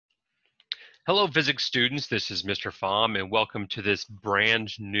Hello, physics students. This is Mr. Pham, and welcome to this brand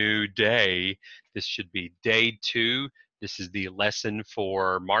new day. This should be day 2. This is the lesson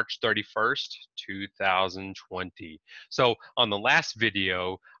for March 31st, 2020. So on the last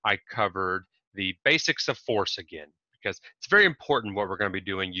video, I covered the basics of force again, because it's very important what we're going to be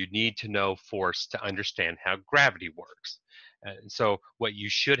doing. You need to know force to understand how gravity works. And so what you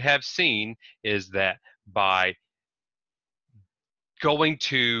should have seen is that by going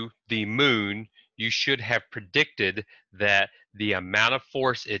to the moon, you should have predicted that the amount of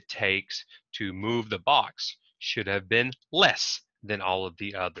force it takes to move the box should have been less than all of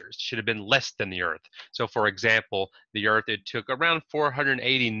the others, should have been less than the Earth. So for example, the Earth, it took around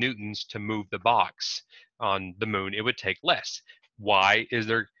 480 newtons to move the box. On the moon, it would take less. Why is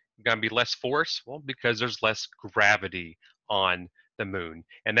there going to be less force? Well, because there's less gravity on the moon.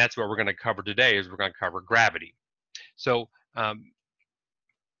 And that's what we're going to cover today is we're going to cover gravity. So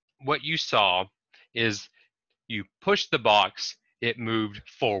what you saw is you pushed the box, it moved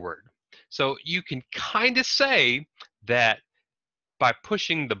forward. So you can kind of say that by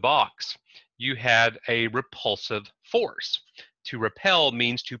pushing the box, you had a repulsive force. To repel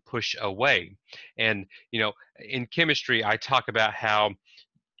means to push away. And, in chemistry, I talk about how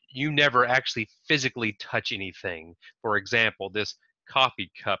you never actually physically touch anything. For example, this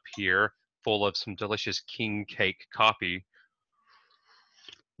coffee cup here, full of some delicious king cake coffee.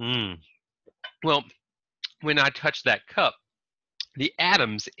 Mm. Well, when I touch that cup, the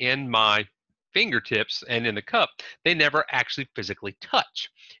atoms in my fingertips and in the cup, they never actually physically touch.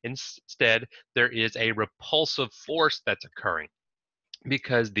 Instead, there is a repulsive force that's occurring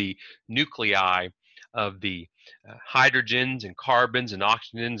because the nuclei of the hydrogens and carbons and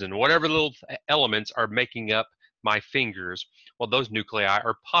oxygens and whatever little elements are making up my fingers, well, those nuclei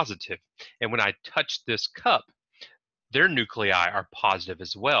are positive. And when I touch this cup, their nuclei are positive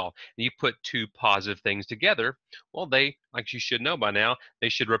as well. And you put two positive things together, well, they, like you should know by now, they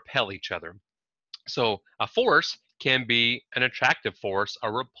should repel each other. So a force can be an attractive force,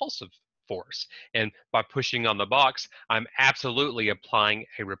 a repulsive force. And by pushing on the box, I'm absolutely applying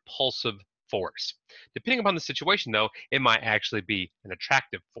a repulsive force. Depending upon the situation, though, it might actually be an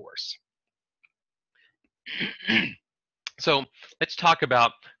attractive force. So let's talk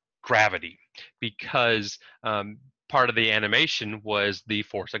about gravity, because part of the animation was the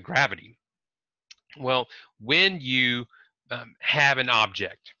force of gravity. Well, when you have an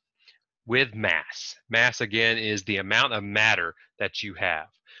object with mass, mass again is the amount of matter that you have.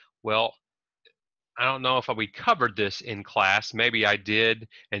 Well, I don't know if we covered this in class. Maybe I did,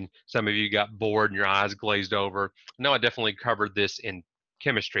 and some of you got bored and your eyes glazed over. No, I definitely covered this in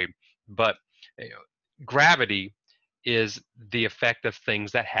chemistry, but gravity is the effect of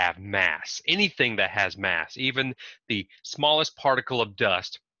things that have mass. Anything that has mass, even the smallest particle of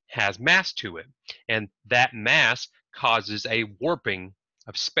dust, has mass to it. And that mass causes a warping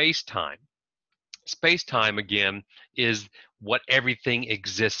of space-time. Space-time, again, is what everything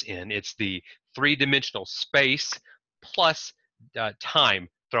exists in. It's the three-dimensional space plus time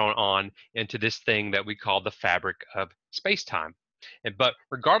thrown on into this thing that we call the fabric of space-time. But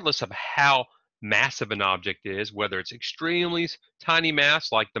regardless of how massive an object is, whether it's extremely tiny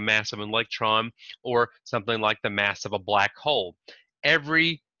mass like the mass of an electron or something like the mass of a black hole,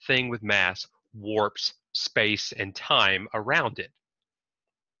 everything with mass warps space and time around it.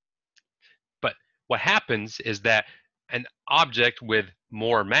 But what happens is that an object with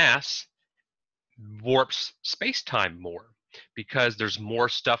more mass warps space-time more because there's more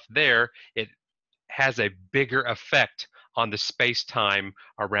stuff there. It has a bigger effect on the space-time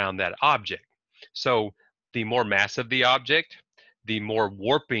around that object. So the more massive the object, the more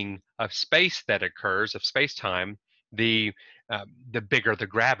warping of space that occurs, of space-time, the bigger the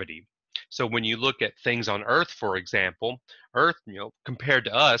gravity. So when you look at things on Earth, for example, Earth, compared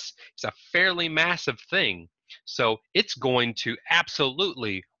to us, is a fairly massive thing. So it's going to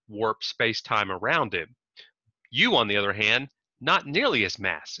absolutely warp space-time around it. You, on the other hand, not nearly as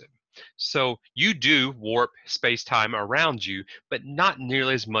massive. So you do warp space-time around you, but not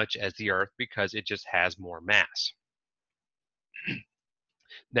nearly as much as the Earth because it just has more mass.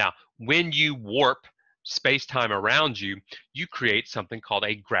 Now, when you warp space-time around you, you create something called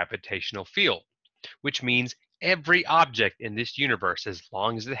a gravitational field, which means every object in this universe, as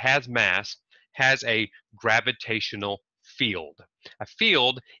long as it has mass, has a gravitational field. A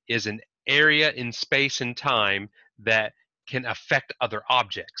field is an area in space and time that can affect other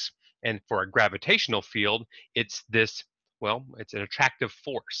objects. And for a gravitational field, it's this, well, it's an attractive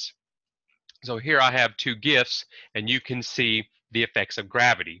force. So here I have two GIFs, and you can see the effects of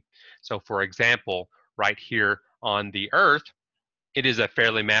gravity. So for example, right here on the Earth, it is a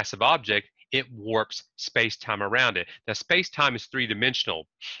fairly massive object. it warps space-time around it. Now, space-time is three-dimensional.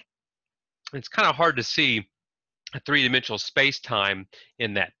 It's kind of hard to see a three-dimensional space-time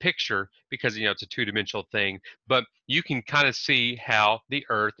in that picture because it's a two-dimensional thing, but you can kind of see how the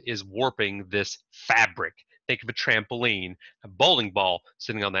Earth is warping this fabric. Think of a trampoline, a bowling ball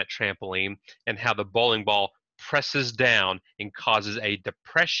sitting on that trampoline, and how the bowling ball presses down and causes a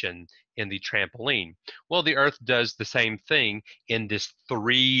depression in the trampoline. Well, the Earth does the same thing in this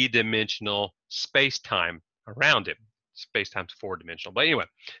three-dimensional space-time around it. Space-time's four-dimensional, but anyway,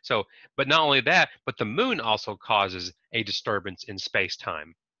 but not only that, but the moon also causes a disturbance in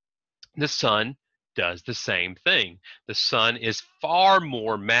space-time. The sun does the same thing. The sun is far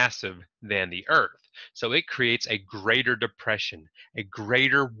more massive than the Earth, so it creates a greater depression, a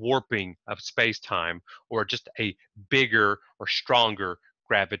greater warping of space-time, or just a bigger or stronger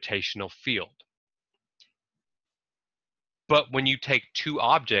gravitational field. But when you take two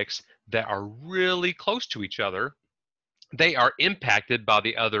objects that are really close to each other, they are impacted by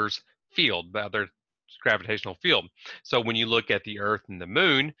the other's field, by their gravitational field. So when you look at the Earth and the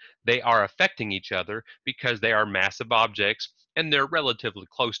Moon, they are affecting each other because they are massive objects and they're relatively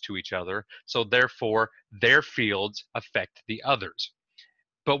close to each other. So therefore, their fields affect the others.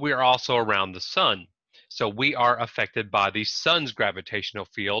 But we are also around the sun. So we are affected by the sun's gravitational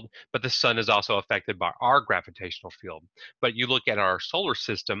field, but the sun is also affected by our gravitational field. But you look at our solar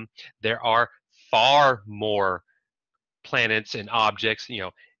system, there are far more planets and objects,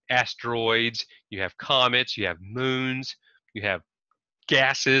 asteroids, you have comets, you have moons, you have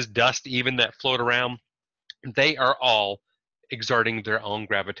gases, dust even that float around. They are all exerting their own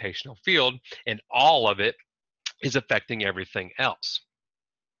gravitational field, and all of it is affecting everything else.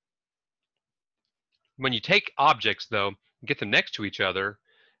 When you take objects, though, and get them next to each other,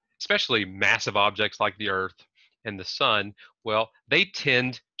 especially massive objects like the Earth and the sun, well, they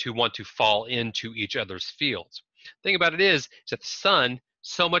tend to want to fall into each other's fields. The thing about it is that the sun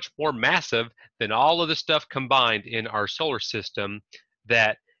so much more massive than all of the stuff combined in our solar system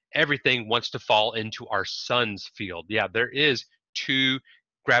that everything wants to fall into our sun's field. Yeah, there is two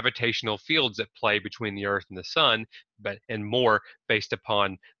gravitational fields at play between the Earth and the sun, and more based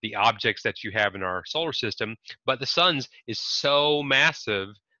upon the objects that you have in our solar system. But the sun's is so massive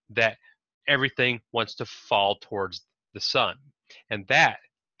that everything wants to fall towards the sun. And that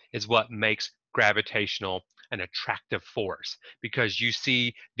is what makes gravitational an attractive force, because you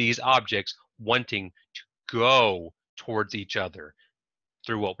see these objects wanting to go towards each other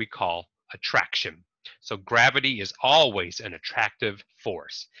through what we call attraction. So gravity is always an attractive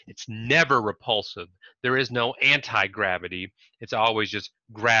force. It's never repulsive. There is no anti-gravity. It's always just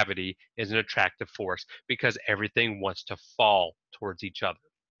gravity is an attractive force because everything wants to fall towards each other.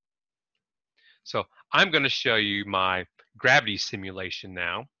 So I'm going to show you my gravity simulation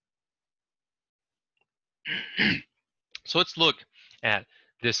now. So let's look at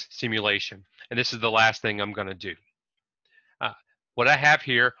this simulation, and this is the last thing I'm going to do. What I have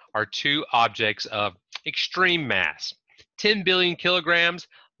here are two objects of extreme mass. 10 billion kilograms,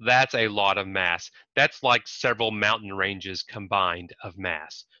 that's a lot of mass. That's like several mountain ranges combined of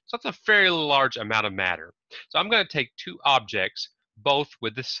mass. So that's a fairly large amount of matter. So I'm going to take two objects, both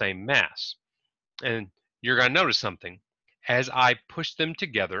with the same mass. And you're going to notice something. As I push them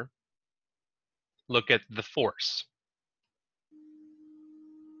together, look at the force.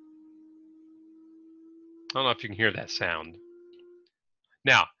 I don't know if you can hear that sound.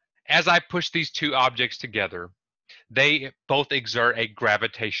 Now, as I push these two objects together, they both exert a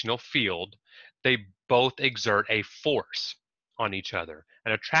gravitational field. They both exert a force on each other,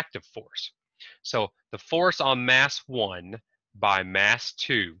 an attractive force. So the force on mass 1 by mass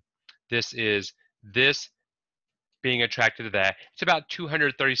 2, this is this being attracted to that, it's about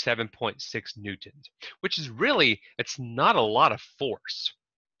 237.6 newtons, which is really, it's not a lot of force.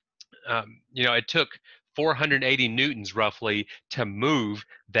 It took 480 newtons roughly to move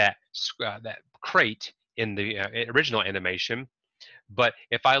that crate in the original animation. But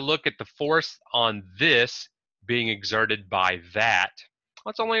if I look at the force on this being exerted by that,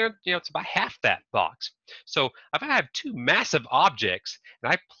 well, it's only, it's about half that box. So if I have two massive objects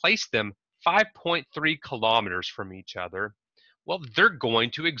and I place them 5.3 kilometers from each other, well, they're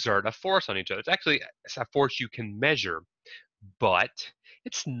going to exert a force on each other. It's actually a force you can measure, but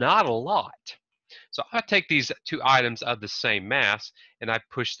it's not a lot. So I take these two items of the same mass and I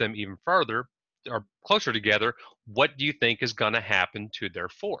push them even further or closer together. What do you think is going to happen to their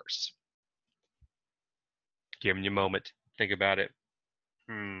force? Giving you a moment to think about it.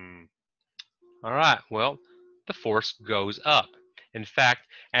 All right, well, the force goes up. In fact,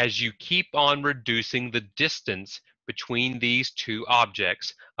 as you keep on reducing the distance between these two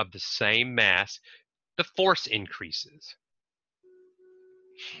objects of the same mass, the force increases.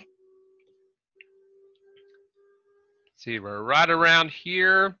 See, we're right around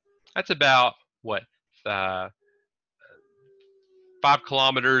here. That's about what? Uh, 5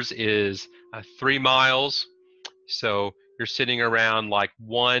 kilometers is 3 miles. So you're sitting around like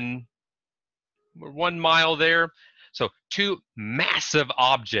 1 mile there. So two massive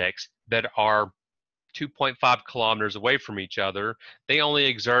objects that are 2.5 kilometers away from each other, they only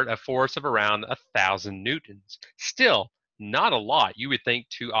exert a force of around 1,000 newtons. Still, not a lot. You would think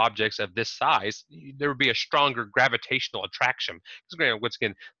two objects of this size, there would be a stronger gravitational attraction. Because once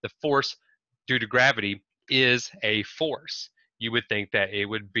again, the force due to gravity is a force. You would think that it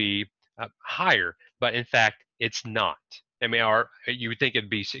would be higher, but in fact, it's not. I mean, or you would think it'd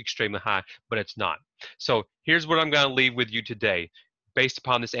be extremely high, but it's not. So here's what I'm going to leave with you today based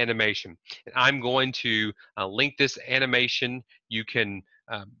upon this animation. I'm going to link this animation. You can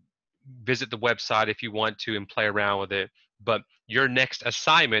visit the website if you want to and play around with it. But your next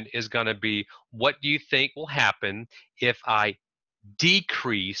assignment is going to be, what do you think will happen if I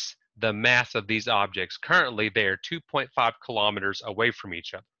decrease the mass of these objects? Currently, they are 2.5 kilometers away from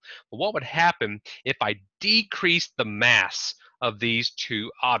each other. But what would happen if I decrease the mass of these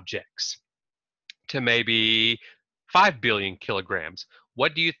two objects to maybe 5 billion kilograms?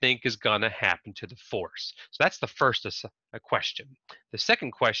 What do you think is going to happen to the force? So that's the first question. The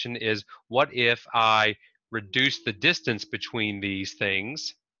second question is, what if I reduce the distance between these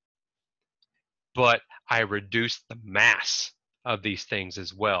things, but I reduce the mass of these things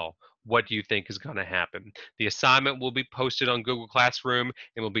as well? What do you think is going to happen? The assignment will be posted on Google Classroom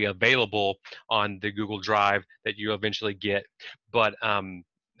and will be available on the Google Drive that you eventually get. But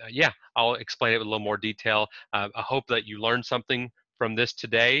yeah, I'll explain it with a little more detail. I hope that you learned something from this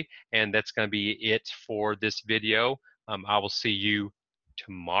today, and that's going to be it for this video. I will see you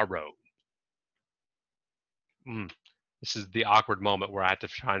tomorrow. This is the awkward moment where I have to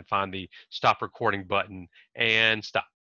try and find the stop recording button and stop.